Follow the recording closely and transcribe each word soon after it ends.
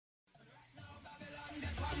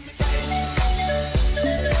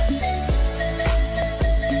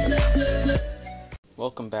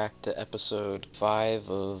Welcome back to episode 5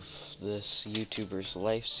 of this YouTuber's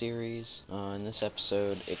Life series. In this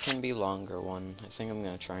episode, it can be a longer one. I think I'm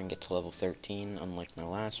going to try and get to level 13, unlike my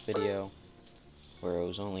last video, where it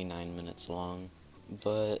was only 9 minutes long.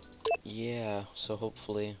 But, yeah, so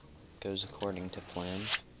hopefully it goes according to plan.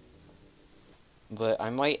 But I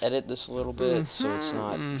might edit this a little bit, so it's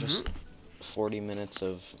not just 40 minutes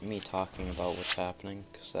of me talking about what's happening,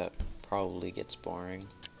 because that probably gets boring.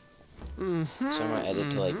 So I might edit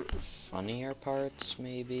to, like, funnier parts,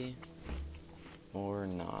 maybe? Or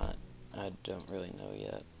not. I don't really know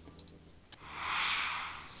yet.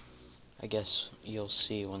 I guess you'll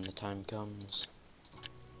see when the time comes.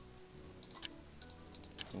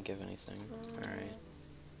 Didn't give anything. Alright.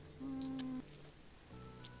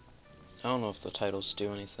 I don't know if the titles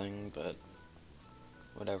do anything, but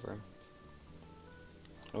whatever.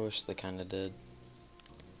 I wish they kinda did.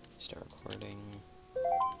 Start recording.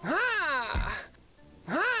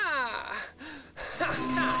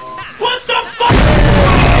 What the fuck?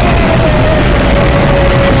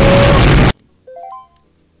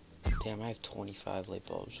 Damn, I have 25 light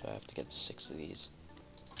bulbs, so I have to get 6 of these.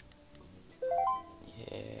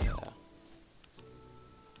 Yeah.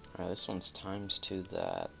 Alright, this one's ×2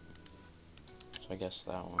 that. So I guess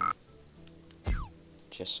that one.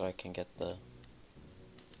 Just so I can get the...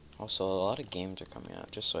 Also, a lot of games are coming out,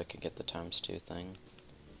 just so I can get the ×2 thing.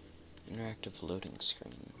 Interactive loading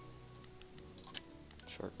screen.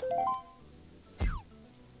 Shortcut.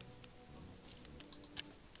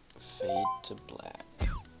 Fade to black.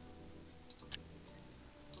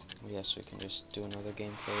 Yes, we can just do another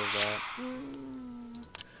gameplay of that.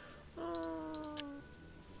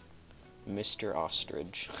 Mr.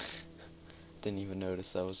 Ostrich. Didn't even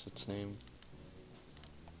notice that was its name.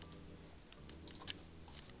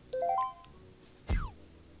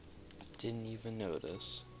 Didn't even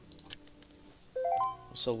notice.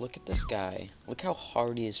 So look at this guy. Look how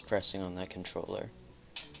hard he is pressing on that controller.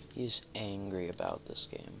 He is angry about this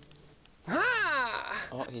game.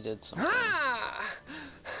 Oh, he did something.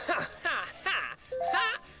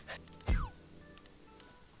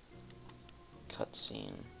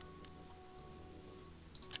 Cutscene.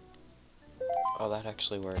 Oh, that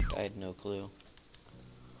actually worked. I had no clue.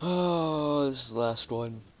 Oh, this is the last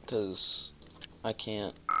one. Because I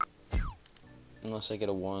can't. Unless I get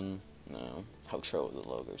a 1. No. Outro of the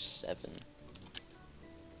logo 7.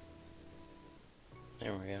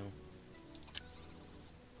 There we go.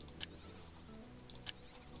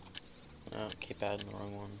 Oh, keep adding the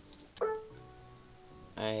wrong one.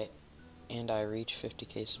 I reached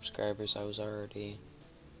 50k subscribers. I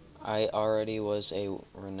already was a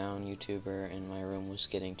renowned YouTuber, and my room was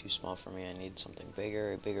getting too small for me. I need something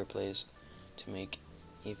bigger, a bigger place to make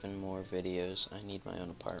even more videos. I need my own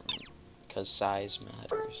apartment, because size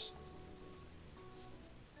matters.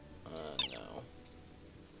 No.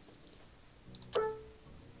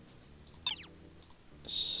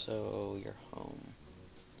 So, you're home.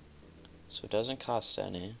 So it doesn't cost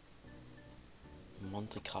any.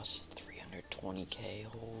 Monthly cost 320k.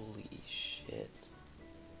 Holy shit.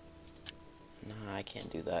 Nah, I can't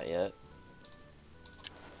do that yet.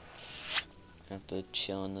 I have to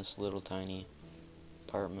chill in this little tiny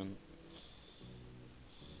apartment.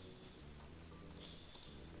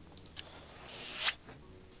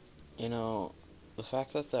 You know, the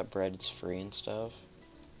fact that that bread's free and stuff,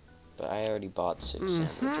 but I already bought 6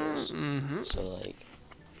 sandwiches, so like,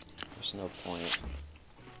 there's no point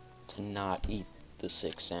to not eat the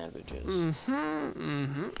 6 sandwiches.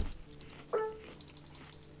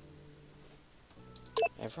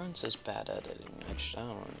 Everyone says bad editing. I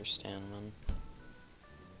don't understand, man.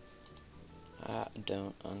 I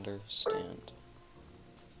don't understand.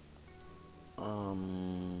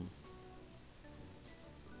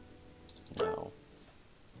 No.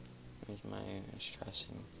 Here's my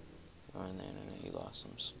stressing. On the internet, you lost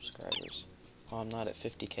some subscribers. Oh, I'm not at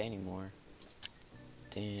 50k anymore.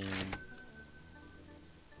 Damn.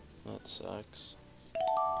 That sucks.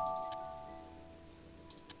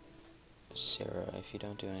 Sarah, if you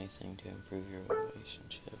don't do anything to improve your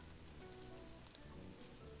relationship.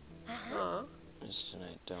 Just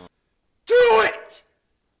tonight, don't. Do it!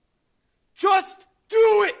 Just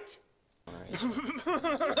do it! Alright.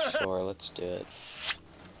 Sure, let's do it.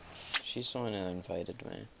 She's the one who invited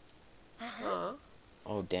me.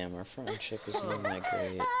 Oh damn, our friendship isn't even that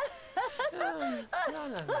great. I'm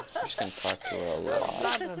just gonna talk to her a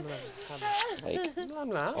lot. Like,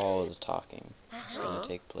 all the talking is gonna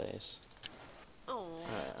take place.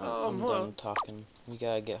 Alright, I'm done talking. We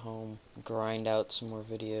gotta get home, grind out some more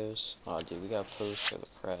videos. Oh dude, we gotta pose for the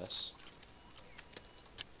press.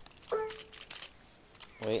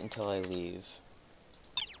 Wait until I leave.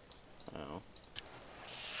 Oh.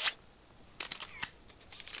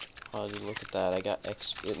 Oh, dude, look at that. I got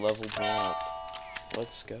XP. It leveled me up.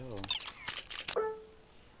 Let's go.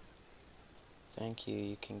 Thank you.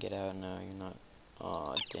 You can get out now. You're not.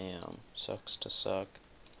 Aw, damn. Sucks to suck.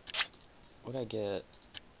 What'd I get?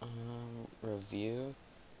 Review?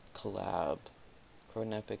 Collab. Record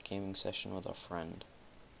an epic gaming session with a friend.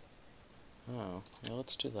 Oh, yeah,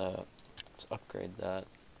 let's do that. Let's upgrade that.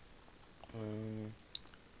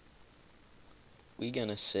 We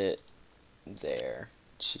gonna sit there.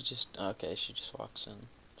 She just walks in.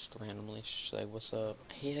 Just randomly. She's like, what's up?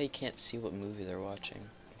 I hate how you can't see what movie they're watching.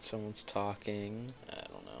 Someone's talking. I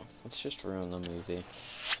don't know. Let's just ruin the movie.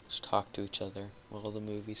 Just talk to each other while the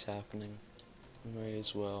movie's happening. Might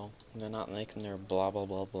as well. They're not making their blah blah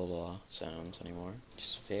blah blah blah sounds anymore.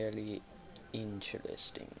 Just fairly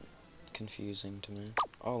interesting. Confusing to me.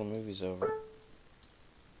 Oh, the movie's over.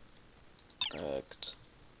 Correct.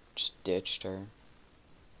 Just ditched her.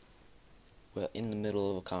 Well, in the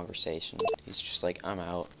middle of a conversation, he's just like, I'm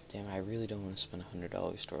out. Damn, I really don't want to spend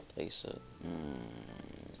 $100 to replace it.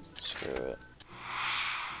 Screw it.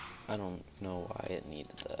 I don't know why it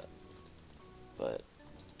needed that. But...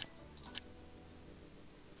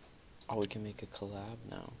 oh, we can make a collab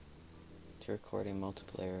now. To record a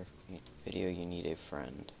multiplayer video, you need a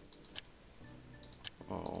friend.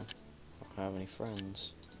 Oh, I don't have any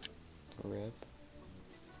friends. Rip.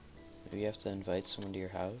 Maybe you have to invite someone to your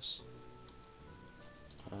house?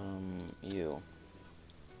 You.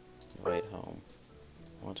 Invite home.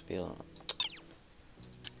 I want to be alone.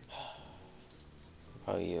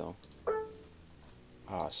 How about you?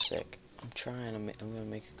 Aw, sick. I'm gonna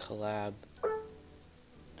make a collab.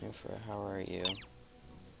 How are you?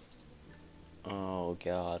 Oh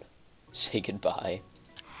god. Say goodbye.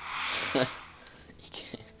 You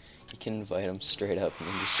can invite him straight up and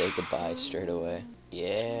then just say goodbye straight away.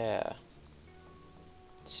 Yeah.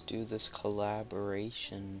 Let's do this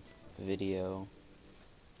collaboration video.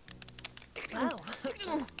 Wow.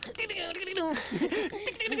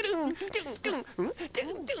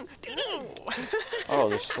 Oh,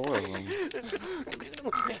 there's 4 of them.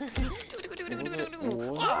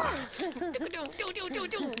 What?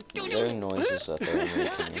 There are noises that they're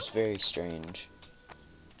making. It's very strange.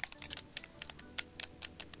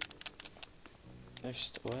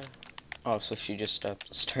 There's what? Oh, so she just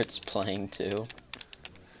starts playing too.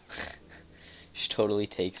 She totally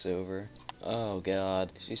takes over. Oh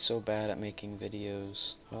god, she's so bad at making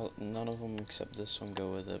videos. Well, none of them except this one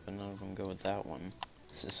go with it, but none of them go with that one.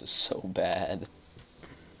 This is so bad.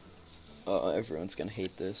 Oh, everyone's gonna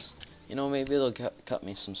hate this. You know, maybe they'll cut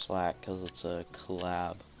me some slack because it's a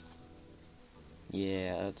collab.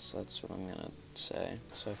 Yeah, that's what I'm gonna say.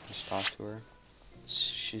 So I can just talk to her.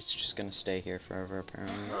 She's just gonna stay here forever,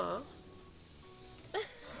 apparently.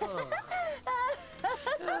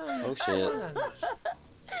 Oh shit.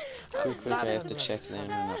 Quick, I have to check the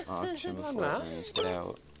internet auction before it ends. Get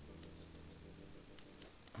out.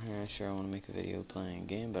 Yeah, sure, I want to make a video playing a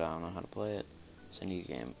game, but I don't know how to play it. Send you a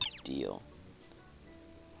game. Deal.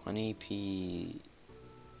 Honey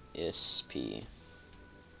PSP.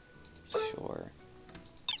 Sure.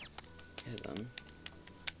 Okay then.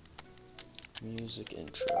 Music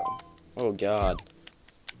intro. Oh god.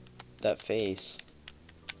 That face.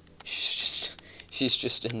 She's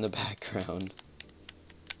just in the background.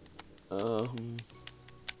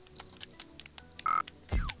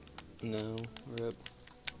 No, rip.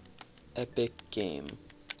 Epic game.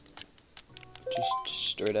 Just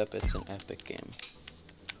straight up, it's an epic game.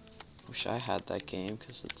 Wish I had that game,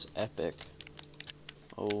 because it's epic.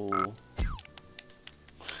 Oh.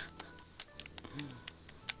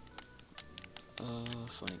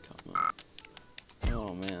 Funny comment.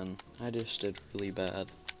 Oh man, I just did really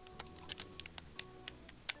bad.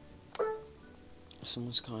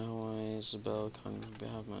 Someone's calling Hawaii, Isabel, calling on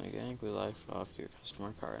behalf of my gang. We like off your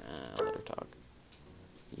customer card. Let her talk.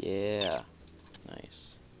 Yeah.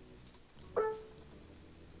 Nice.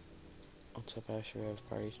 What's up, Asher? We have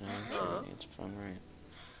parties now. I'm sure it's fun, right?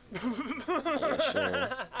 Yeah, sure.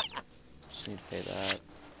 Just need to pay that.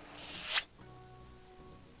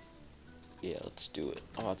 Yeah, let's do it.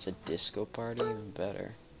 Oh, it's a disco party? Even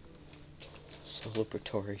better.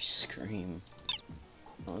 Celebratory scream.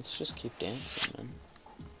 Well, let's just keep dancing, man.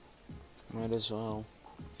 Might as well.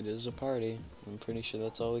 It is a party. I'm pretty sure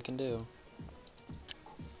that's all we can do.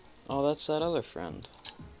 Oh, that's that other friend.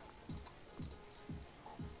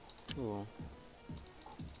 Cool.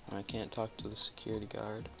 I can't talk to the security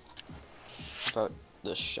guard about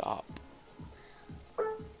the shop.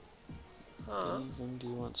 Even, do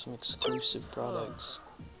you want some exclusive products?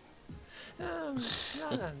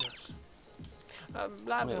 Blah, Wait,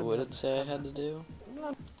 blah, what blah, did it say I had to do?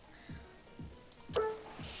 blah.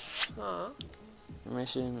 Huh? Your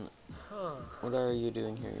mission. Huh? What are you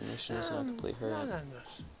doing here? Your mission is not complete. Hurry Blah, up. blah, blah.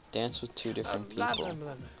 Dance with 2 different Blah, blah, people.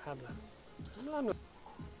 blah, blah, blah, blah. Blah, blah.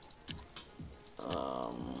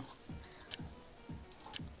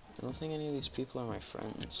 I don't think any of these people are my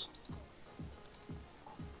friends.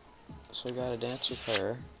 So I gotta dance with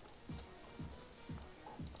her.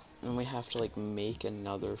 And we have to like make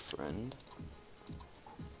another friend.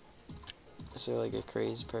 Is there like a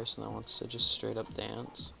crazy person that wants to just straight up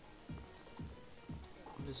dance?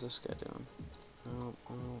 What is this guy doing? No,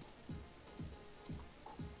 no.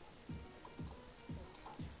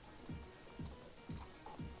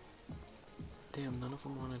 Damn, none of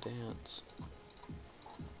them want to dance.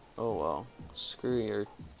 Oh well, screw your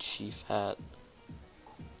chief hat.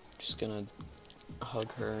 Just gonna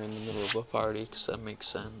hug her in the middle of a party, cause that makes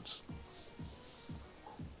sense.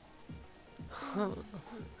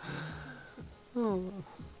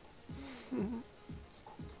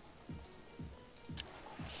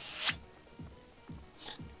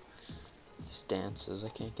 These dances, I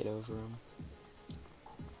can't get over them.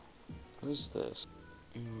 Who's this?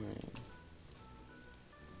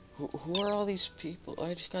 Who are all these people?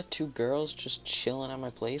 I just got 2 girls just chilling at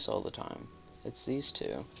my place all the time. It's these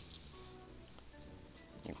 2.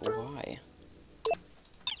 Like, why?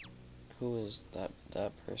 Who is that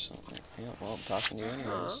person? Like, yeah, well, I'm talking to you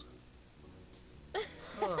anyways.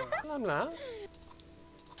 Blah, blah.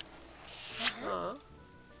 Huh?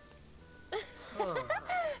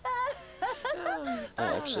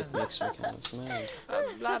 That actually makes me kind of mad.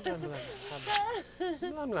 Blah, blah, blah, blah.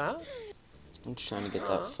 Blah, blah. I'm just trying to get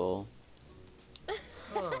that full.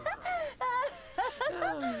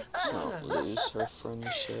 Let's not lose her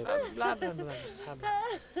friendship. Blah, blah, blah,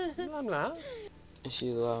 blah. Blah, blah. Is she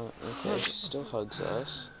allowed? Okay, she still hugs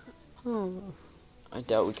us. I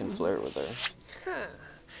doubt we can flirt with her.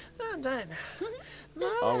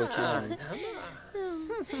 Oh, we can.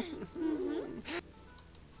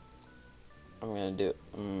 I'm gonna do it.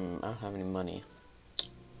 I don't have any money.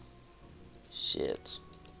 Shit.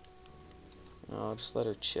 No, I'll just let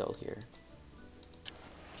her chill here.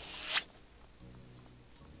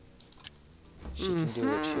 She can do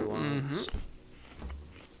what she wants.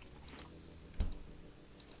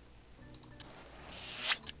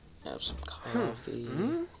 Have some coffee.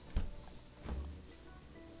 I'm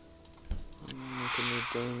gonna make a new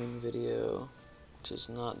gaming video, which is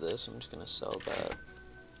not this. I'm just gonna sell that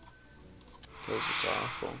because it's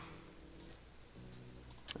awful.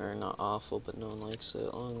 Or not awful, but no one likes it.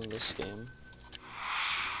 Along with this game.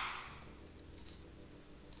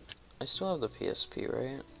 I still have the PSP,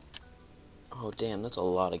 right? Oh damn, that's a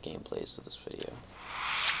lot of gameplays to this video.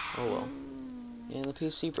 Oh well. And the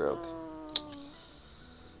PC broke.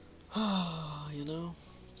 You know,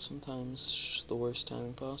 sometimes it's just the worst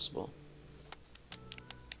timing possible.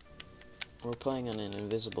 We're playing on an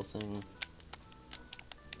invisible thing.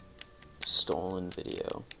 Stolen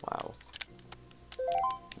video. Wow.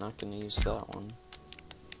 Not gonna use that one.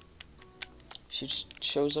 She just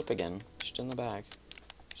shows up again, just in the back.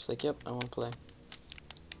 She's like, yep, I wanna play.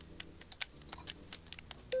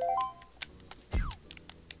 I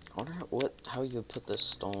wonder how you put this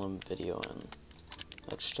stolen video in.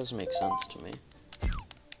 That just doesn't make sense to me.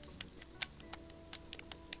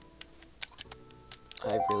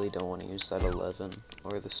 I really don't want to use that 11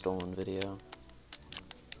 or the stolen video.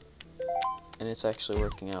 And it's actually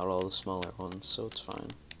working out all the smaller ones, so it's fine.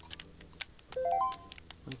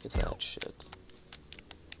 Look at that shit.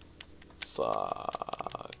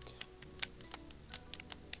 Fuck.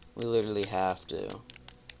 We literally have to.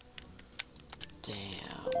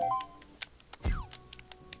 Damn.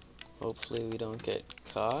 Hopefully we don't get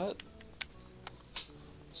caught.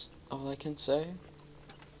 That's all I can say.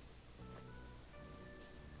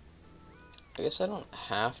 I guess I don't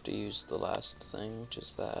have to use the last thing, which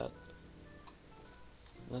is that.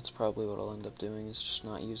 That's probably what I'll end up doing, is just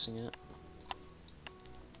not using it.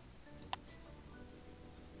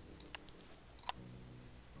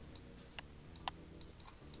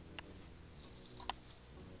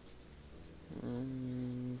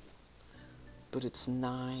 But it's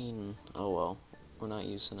 9. Oh well, we're not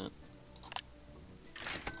using it.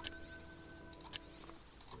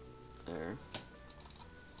 There.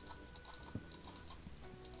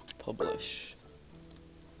 Publish.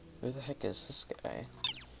 Who the heck is this guy?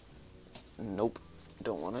 Nope.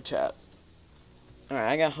 Don't want to chat. Alright,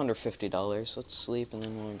 I got $150. Let's sleep and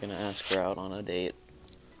then we're gonna ask her out on a date.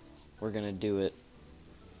 We're gonna do it.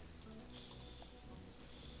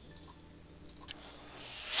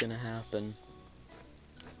 It's gonna happen.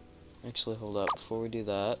 Actually, hold up. Before we do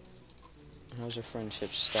that, How's your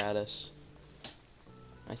friendship status?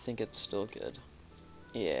 I think it's still good.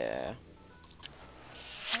 Yeah.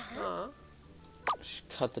 Aw.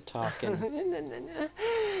 Cut the talking.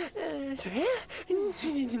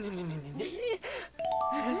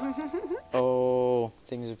 Oh,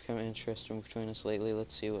 things have become interesting between us lately.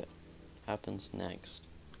 Let's see what happens next.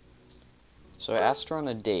 So I asked her on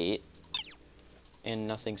a date, and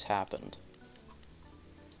nothing's happened.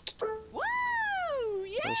 Woo!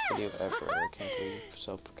 Yeah! First video ever. I can't do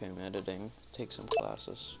self-proclaimed editing. Take some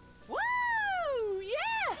classes. Woo!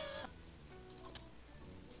 Yeah!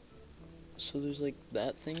 So there's like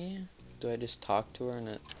that thingy? Do I just talk to her and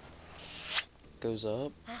it goes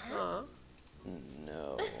up? Aw.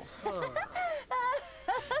 No. Aw.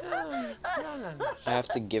 Blah, blah, blah. I have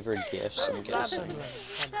to give her gifts, I'm Blah, blah, guessing.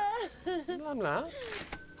 blah. Blah, blah.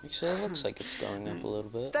 Actually, it looks like it's going up a little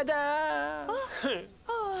bit. Ta-da!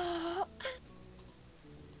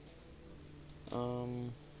 Oh.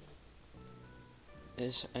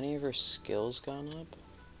 Is any of her skills gone up?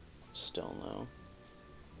 Still no.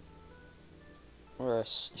 Or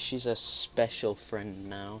she's a special friend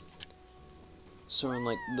now. So we're in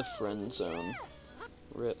like the friend zone.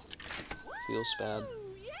 Rip. Feels bad.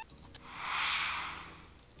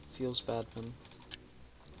 Feels bad, man.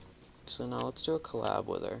 So now let's do a collab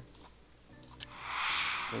with her.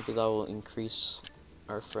 Maybe that will increase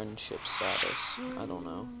our friendship status. I don't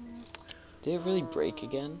know. Did it really break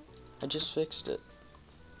again? I just fixed it.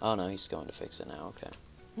 Oh no, he's going to fix it now, okay.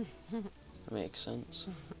 That makes sense.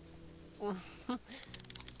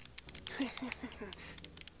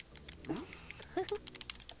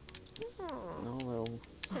 No,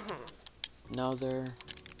 now they're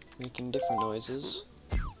making different noises.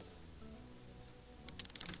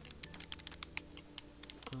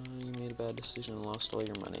 You made a bad decision and lost all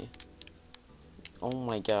your money. Oh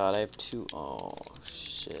my god, I have two. Oh,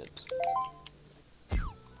 shit.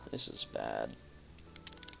 This is bad.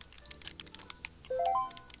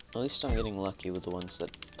 At least I'm getting lucky with the ones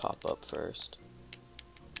that pop up first.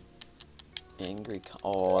 Angry.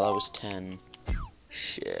 Oh, that was 10.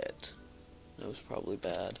 Shit. That was probably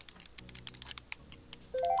bad.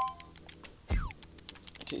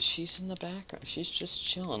 Dude, she's in the background. She's just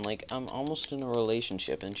chilling. Like, I'm almost in a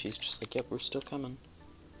relationship, and she's just like, yep, we're still coming.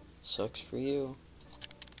 Sucks for you.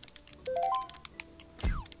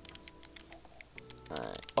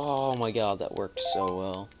 Alright. Oh my god, that worked so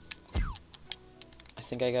well. I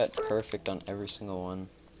think I got perfect on every single one.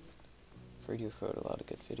 Afraid you've heard a lot of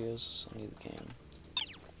good videos. Send you the game.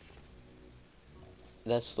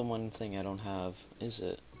 That's the one thing I don't have, is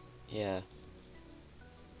it? Yeah.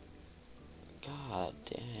 God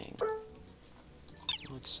dang.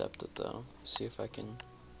 I'll accept it though. See if I can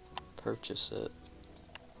purchase it.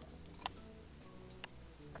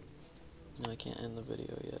 No, I can't end the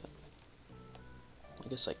video yet. I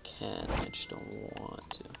guess I can, I just don't want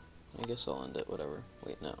to. I guess I'll end it, whatever.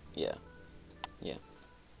 Wait, no. Yeah. Yeah.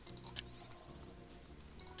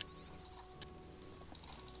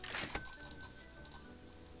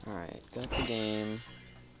 Alright, got the game.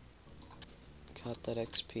 Got that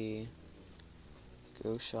XP.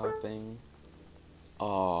 Go shopping.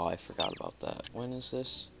 Oh, I forgot about that. When is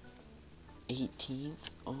this? 18th?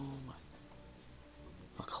 Oh my.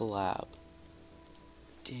 A collab.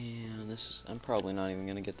 Damn, this is. I'm probably not even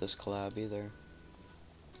gonna get this collab either.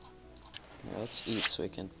 Here, let's eat so we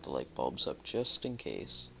can get the light bulbs up just in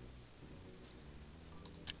case.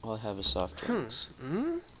 All I have is soft drinks.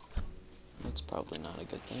 That's probably not a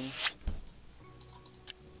good thing.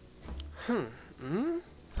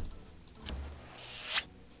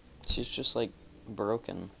 She's just like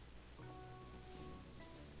broken.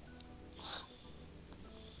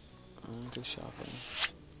 I'll go shopping.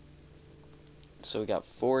 So we got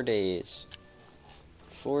 4 days.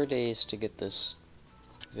 4 days to get this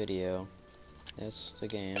video. That's the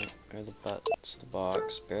game, or the that's the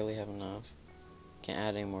box. Barely have enough. Can't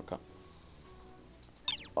add any more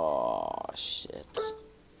oh shit.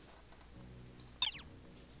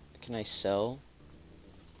 Can I sell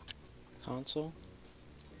console?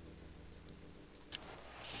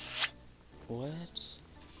 What?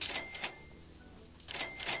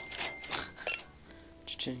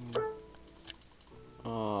 Cha-ching.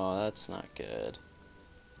 Oh, that's not good.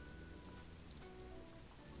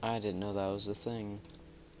 I didn't know that was a thing.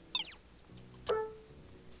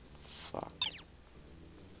 Fuck.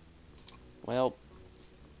 Well,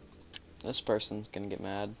 this person's gonna get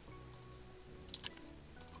mad.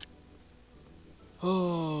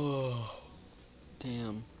 Oh,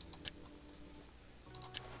 damn.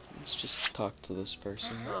 Let's just talk to this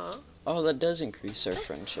person. Oh, that does increase our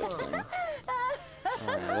friendship thing.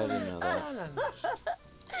 Alright, I didn't know that.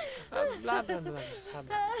 Blah, blah, blah, blah, blah,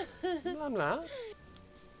 blah. I don't know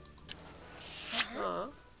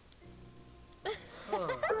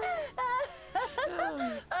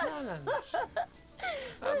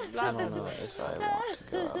if I want to go out or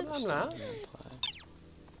stay Blah. here and play.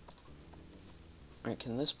 Alright,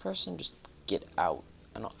 can this person just get out?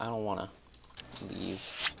 I don't want to leave.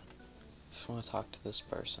 I just want to talk to this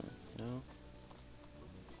person, you know?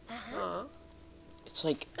 It's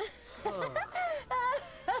like...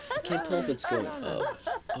 I can't tell if it's going up.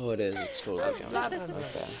 Oh, it is. It's totally going up.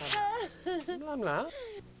 Okay. Blah, blah.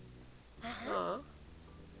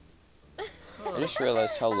 I just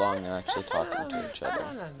realized how long they're actually talking to each other.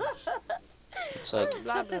 It's like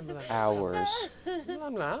Blah, blah, blah. hours. Blah,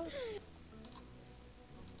 blah.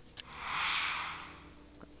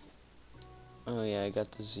 Oh yeah, I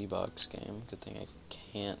got the Z-Box game. Good thing I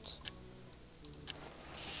can't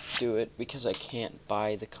do it because I can't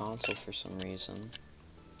buy the console for some reason.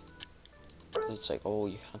 'Cause it's like, oh,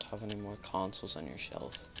 you can't have any more consoles on your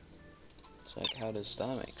shelf. It's like, how does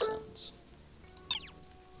that make sense?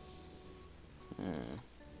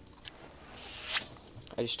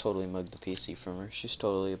 I just totally mugged the PC from her. She's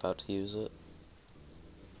totally about to use it.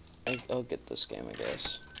 I'll get this game, I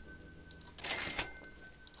guess.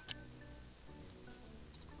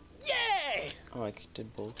 Yay! Oh, I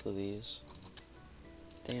did both of these.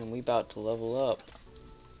 Damn, we about to level up.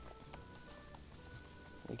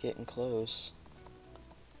 We're getting close.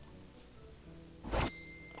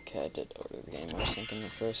 Okay, I did order the game. I was thinking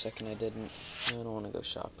for a second I didn't. I don't want to go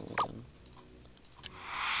shopping again.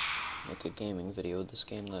 Make a gaming video with this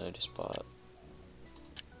game that I just bought.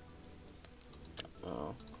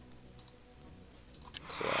 Oh.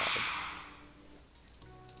 Cloud.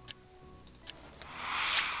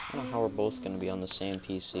 I don't know how we're both gonna be on the same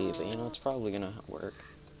PC, but you know, it's probably gonna work.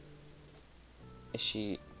 Is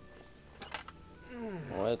she...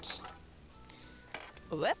 What?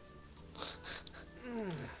 What?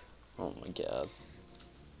 Oh my god.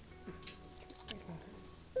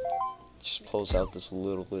 Just pulls out this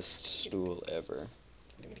littlest stool ever.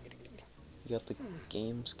 You got the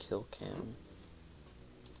game's kill cam.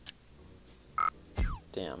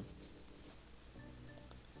 Damn.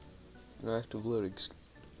 Interactive loading screen.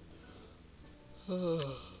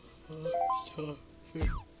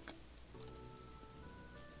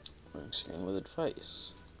 Loading screen with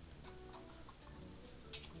advice.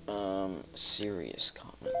 Serious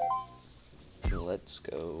comment. Let's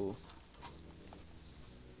go.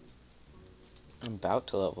 I'm about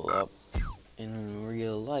to level up in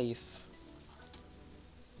real life.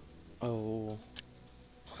 Oh.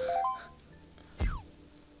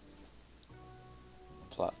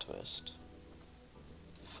 Plot twist.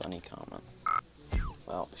 Funny comment.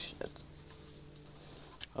 Well, shit.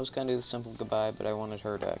 I was gonna do the simple goodbye, but I wanted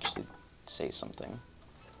her to actually say something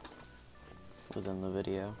within the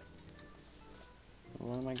video.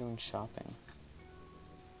 When am I going shopping?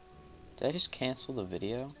 Did I just cancel the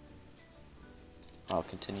video? Oh,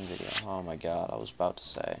 continue video. Oh my god, I was about to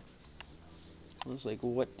say. I was like,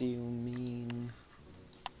 what do you mean?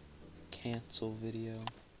 Cancel video?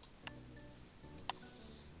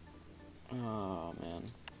 Oh man.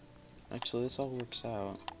 Actually, this all works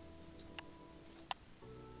out.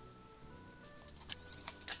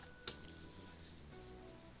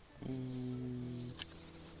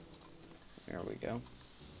 There we go.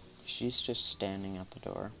 She's just standing at the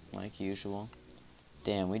door, like usual.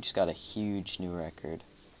 Damn, we just got a huge new record.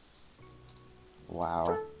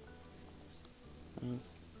 Wow.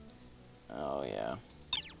 Oh, yeah.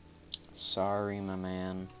 Sorry, my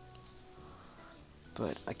man.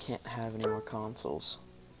 But I can't have any more consoles.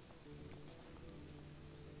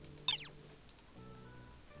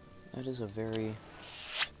 That is a very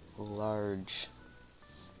large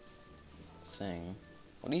thing.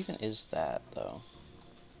 What even is that, though?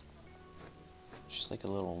 Just like a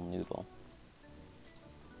little noodle.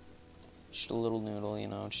 Just a little noodle, you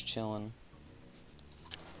know, just chilling.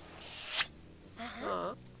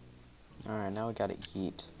 Alright, now we gotta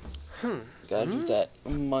eat. Gotta do that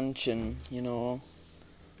munchin', you know.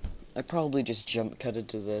 I probably just jump cutted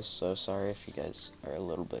to this, so sorry if you guys are a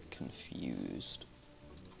little bit confused.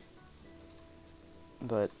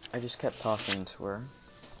 But I just kept talking to her.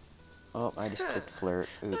 Oh, I just clicked flirt.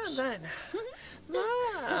 Oops. That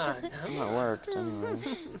worked,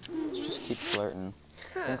 anyways. Let's just keep flirting.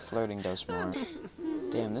 I think flirting does more.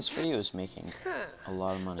 Damn, this video is making a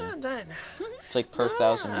lot of money. It's like per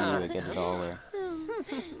 1,000 view I get $1.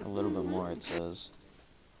 A little bit more, it says.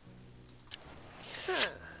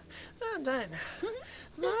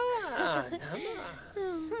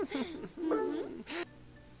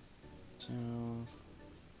 So...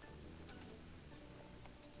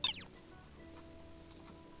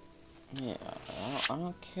 Yeah, I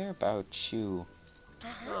don't care about you.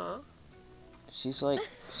 She's like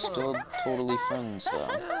still totally friends though.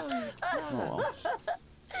 Oh well.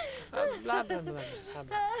 Blah, blah, blah,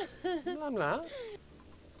 blah, blah, blah.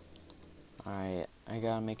 Alright, I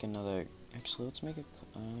gotta make another. Actually, let's make a.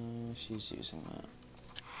 She's using that.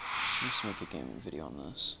 Let's make a gaming video on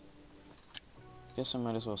this. Guess I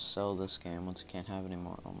might as well sell this game once I can't have any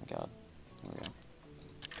more. Oh my god. There we go.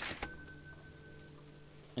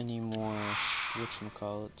 Any more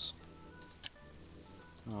whatchamacallits?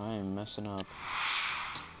 Oh, I am messing up.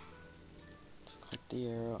 Click the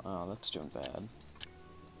arrow. Oh, that's doing bad.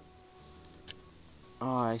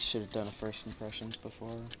 Oh, I should have done a first impressions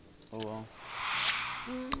before. Oh well.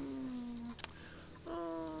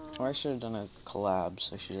 Or I should have done a collab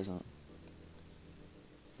so she doesn't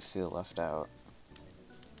feel left out.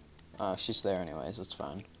 She's there anyways, it's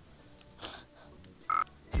fine.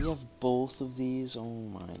 We have both of these? Oh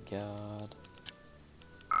my god.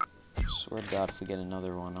 Swear to god, if we get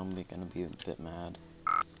another one, I'm gonna be a bit mad.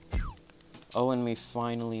 Oh, and we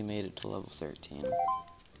finally made it to level 13.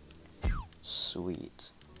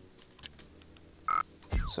 Sweet.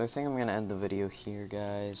 So I think I'm gonna end the video here,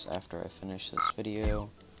 guys, after I finish this video.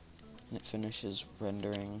 And it finishes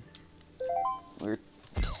rendering. We're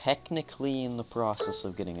technically in the process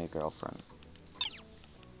of getting a girlfriend.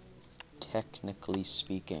 Technically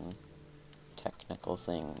speaking. Technical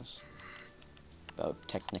things. About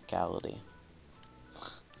technicality.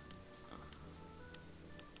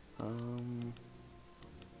 I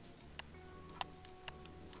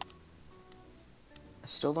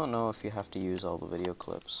still don't know if you have to use all the video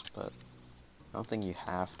clips, but I don't think you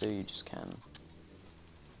have to, you just can.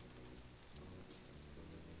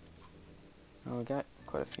 Oh, we got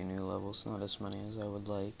quite a few new levels, not as many as I would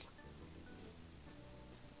like.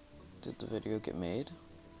 Did the video get made?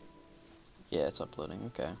 Yeah, it's uploading,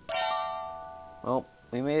 okay. Well,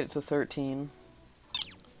 we made it to 13.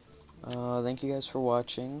 Thank you guys for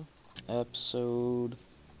watching. Episode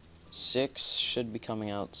 6 should be coming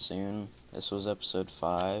out soon. This was episode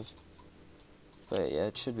 5. But yeah,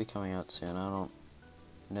 it should be coming out soon. I don't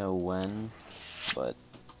know when, but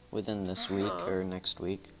within this week or next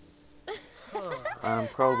week. I'm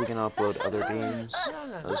probably gonna upload other games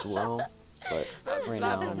as well, but right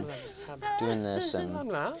now I'm doing this and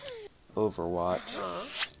Overwatch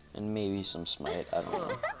and maybe some Smite, I don't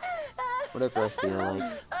know. Whatever I feel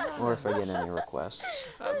like, or if I get any requests.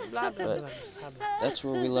 But that's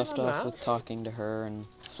where we left off with talking to her and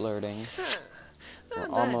flirting. We're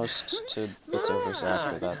almost to It's Over's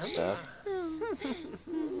after that step.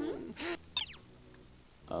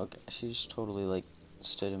 Okay, she's totally like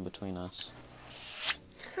stood in between us.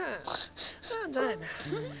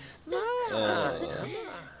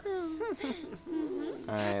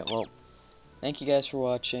 Alright, well, thank you guys for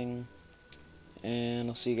watching, and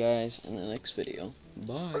I'll see you guys in the next video.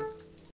 Bye!